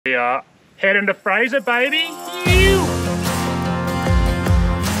We are heading to Fraser, baby. Ew.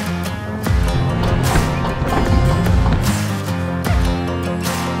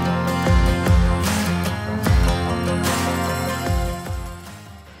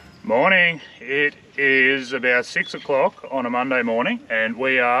 Morning. It is about 6 o'clock on a Monday morning, and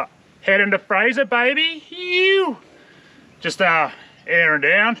we are heading to Fraser, baby. Ew. Just airing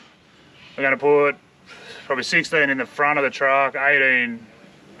down. We're going to put probably 16 in the front of the truck, 18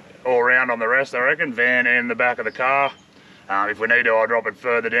 all around on the rest, I reckon, van and the back of the car. If we need to, I'll drop it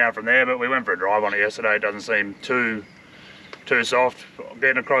further down from there, but we went for a drive on it yesterday. It doesn't seem too soft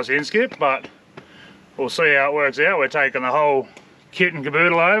getting across Inskip, but we'll see how it works out. We're taking the whole kit and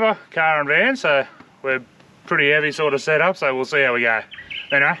caboodle over, car and van, so we're pretty heavy sort of setup, so we'll see how we go.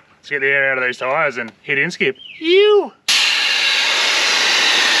 Anyway, let's get the air out of these tyres and hit Inskip. Ew!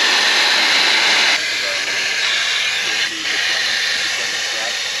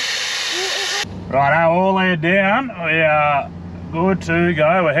 Right, all aired down, we are good to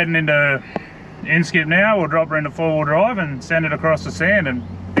go. We're heading into Inskip now. We'll drop her into four-wheel drive and send it across the sand, and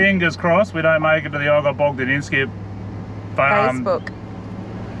fingers crossed we don't make it to the I Got Bogged in Inskip Facebook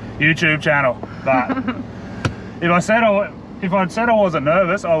YouTube channel. But if I'd said I wasn't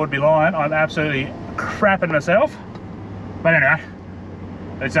nervous, I would be lying. I'm absolutely crapping myself. But anyway,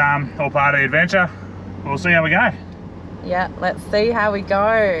 it's all part of the adventure. We'll see how we go. Yeah, let's see how we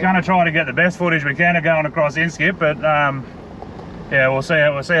go. Gonna try to get the best footage we can of going across Inskip, but yeah, we'll see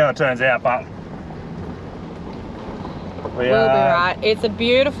how it turns out. But we'll be right. It's a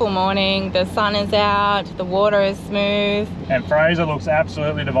beautiful morning. The sun is out. The water is smooth. And Fraser looks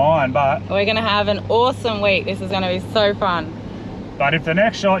absolutely divine. But we're gonna have an awesome week. This is gonna be so fun. But if the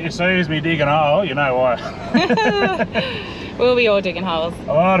next shot you see is me digging a hole, you know why. We'll be all digging holes.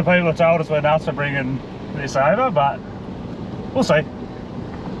 A lot of people have told us we're nuts for bringing this over, but we'll see.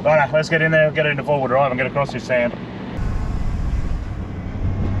 Right, let's get in there, get into four-wheel drive and get across this sand.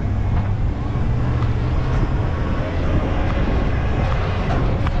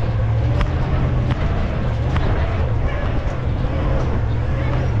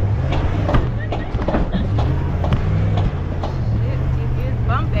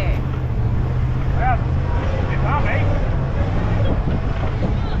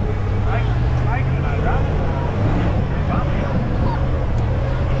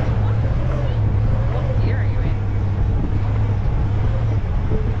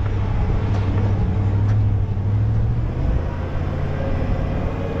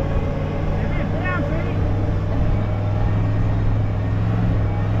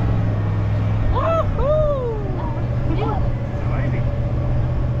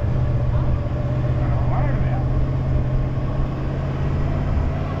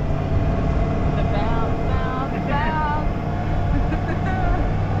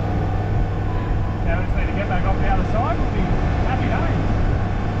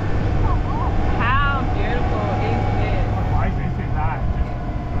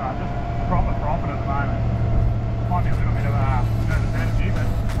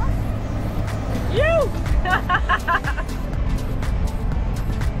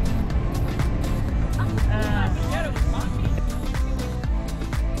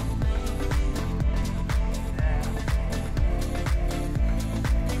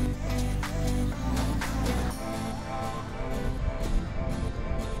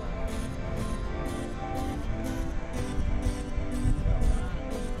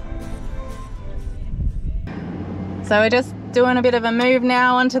 So we're just doing a bit of a move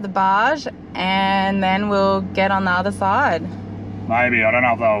now onto the barge, and then we'll get on the other side. Maybe. I don't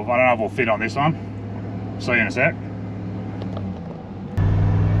know if we'll fit on this one. See you in a sec.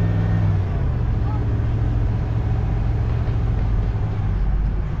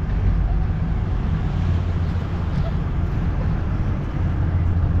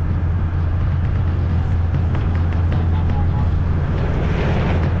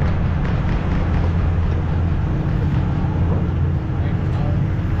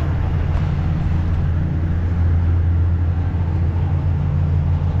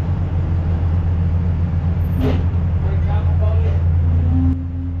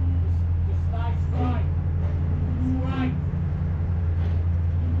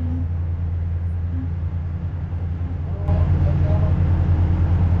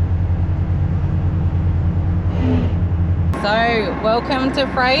 So, welcome to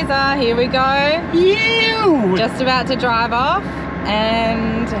Fraser. Here we go. Ew! Just about to drive off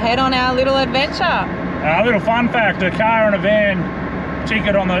and head on our little adventure. A little fun fact, a car and a van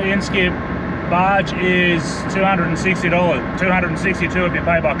ticket on the Inskip Barge is $260. $262 if you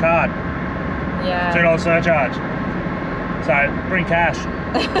pay by card. Yeah. $2 surcharge. So bring cash.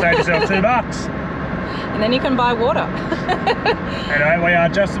 Save yourself $2. And then you can buy water. Anyway, we are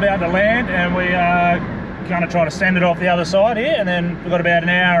just about to land and we are going to try to send it off the other side here, and then we've got about an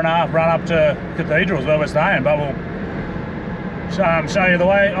hour and a half run up to Cathedrals where we're staying, but we'll show you the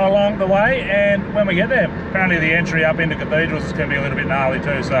way along the way and when we get there. Apparently the entry up into Cathedrals is going to be a little bit gnarly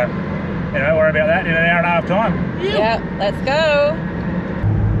too, so anyway, worry about that in an hour and a half time. Yeah, let's go.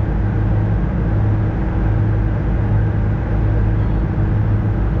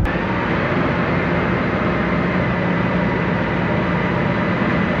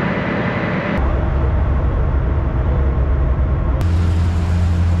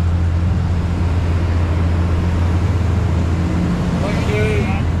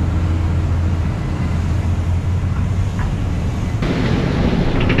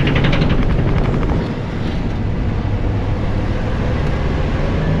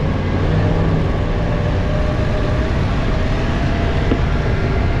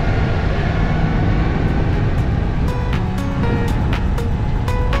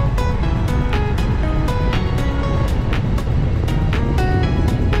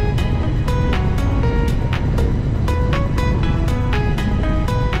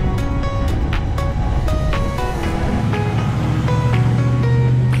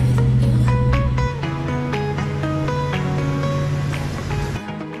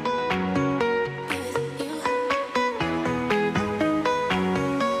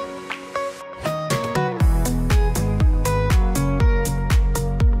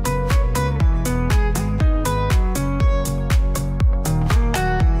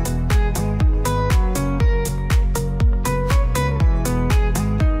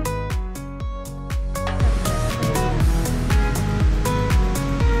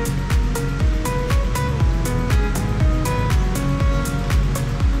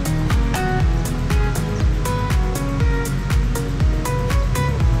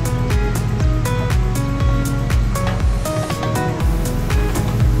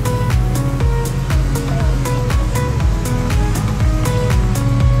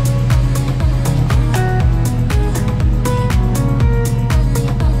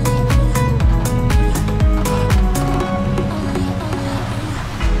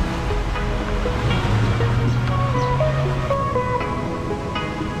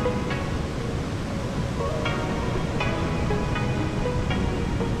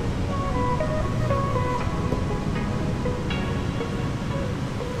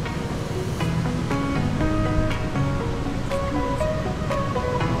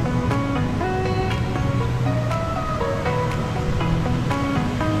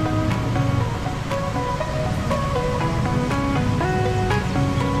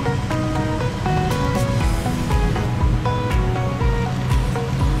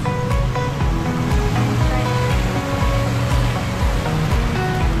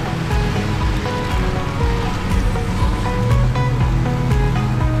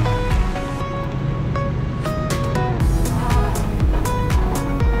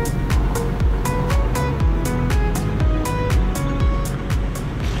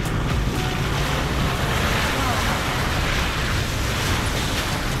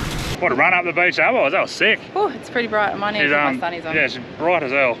 What a run up the beach that was. That was sick. Oh, it's pretty bright. I might need to put my sunnies on. Yeah, it's bright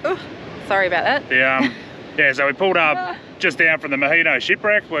as hell. Ooh, sorry about that. Yeah, so we pulled up just down from the Maheno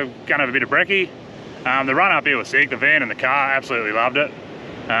shipwreck. We're going to have a bit of brekkie. The run up here was sick. The van and the car, absolutely loved it.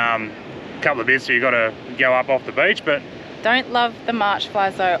 A couple of bits you got to go up off the beach, but don't love the marsh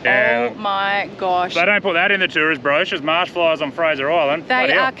flies though. Yeah, oh my gosh. They don't put that in the tourist brochures. Marsh flies on Fraser Island.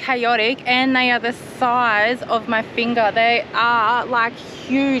 They are chaotic and they are the size of my finger. They are like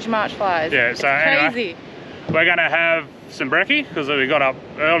huge marsh flies. Yeah, it's so crazy. Anyway, we're going to have some brekkie because we got up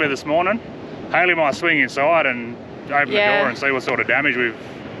early this morning. Hayley might swing inside and open the door and see what sort of damage we've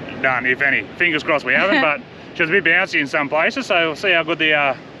done, if any. Fingers crossed we haven't, but she was a bit bouncy in some places, so we'll see how good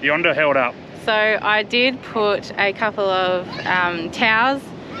the Yonder held up. So I did put a couple of towels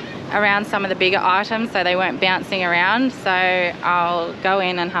around some of the bigger items so they weren't bouncing around. So I'll go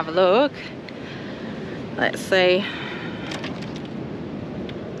in and have a look. Let's see.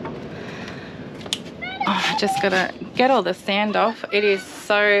 Oh, I just gotta get all the sand off. It is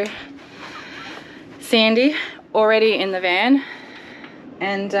so sandy already in the van,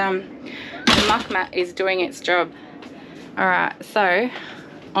 and the muck mat is doing its job. All right, so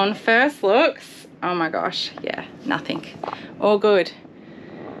on first looks, oh my gosh, yeah, nothing. All good.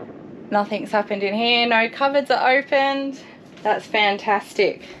 Nothing's happened in here. No cupboards are opened. That's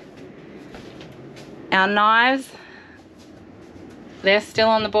fantastic. Our knives, they're still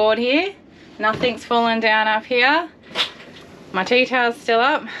on the board here. Nothing's fallen down up here. My tea towel's still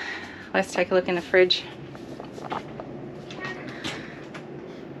up. Let's take a look in the fridge.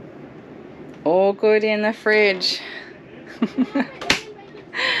 All good in the fridge.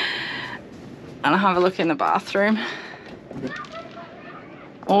 And I'll have a look in the bathroom.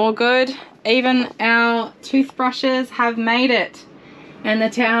 All good. Even our toothbrushes have made it. And the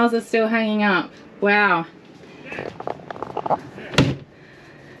towels are still hanging up. Wow.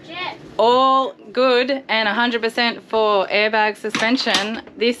 All good and 100% for airbag suspension.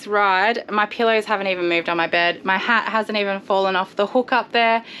 This ride, my pillows haven't even moved on my bed. My hat hasn't even fallen off the hook up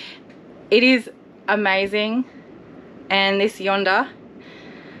there. It is amazing. And this Yonder,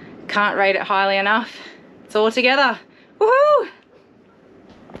 can't rate it highly enough. It's all together. Woohoo!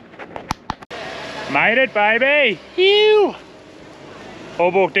 Made it, baby. Phew.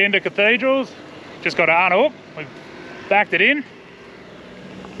 All booked into Cathedrals. Just got to unhook. We've backed it in.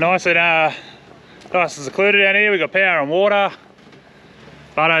 Nice and secluded down here. We got power and water.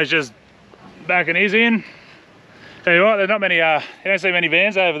 Butto's just backing his in. Tell you what, there's not many. You don't see many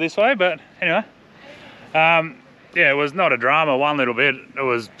vans over this way, but anyway. Yeah, it was not a drama one little bit.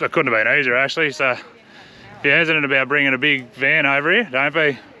 It couldn't have been easier actually. So if you're hesitant about bringing a big van over here, don't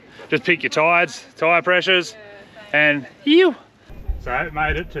be. Just pick your tides, tyre pressures, and you. So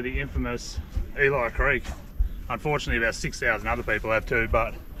made it to the infamous Eli Creek. Unfortunately, about 6,000 other people have too,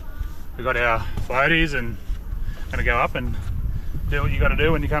 but we've got our floaties and gonna go up and do what you got to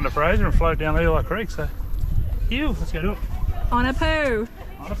do when you come to Fraser and float down Eli Creek. So, let's go do it. On a poo.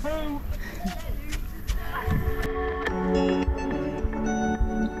 On a poo.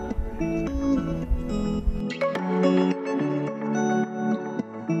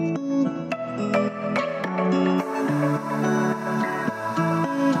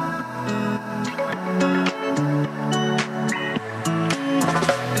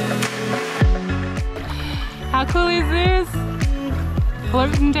 How cool is this?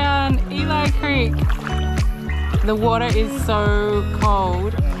 Floating down Eli Creek. The water is so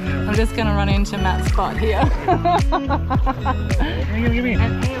cold. I'm just gonna run into Matt's spot here. Give me.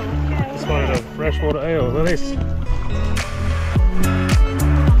 An eel. Spotted a freshwater eel. Look at this.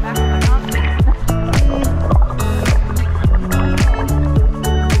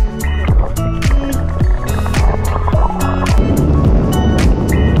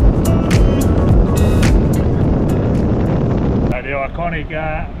 Iconic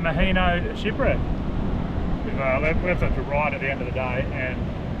Maheno shipwreck. We've left it to ride at the end of the day and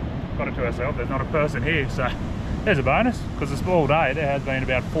got it to ourselves. There's not a person here, so there's a bonus because it's all day. There has been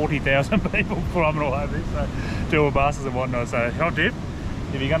about 40,000 people climbing all over this, so tour buses and whatnot. So hot tip,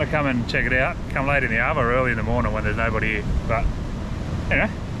 if you're going to come and check it out, come late in the hour or early in the morning when there's nobody here. But anyway,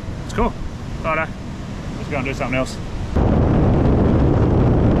 it's cool. Righto, let's go and do something else.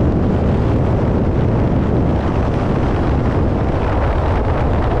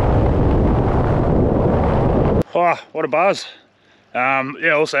 Oh, what a buzz.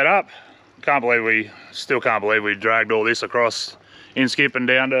 Yeah, all set up. Still can't believe we dragged all this across Inskip and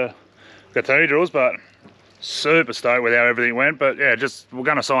down to Cathedrals, but super stoked with how everything went. But yeah, we're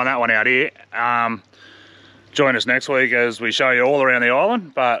gonna sign that one out here. Join us next week as we show you all around the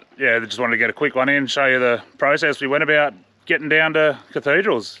island. But yeah, just wanted to get a quick one in, show you the process we went about getting down to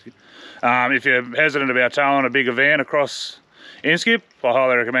Cathedrals. If you're hesitant about towing a bigger van across Inskip, I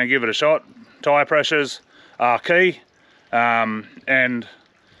highly recommend give it a shot. Tyre pressures are key, and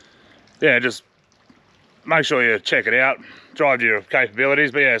yeah, just make sure you check it out, drive to your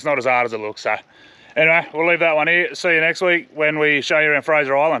capabilities. But yeah, it's not as hard as it looks. So anyway, we'll leave that one here. See you next week when we show you around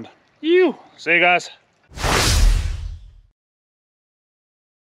Fraser Island. See you guys.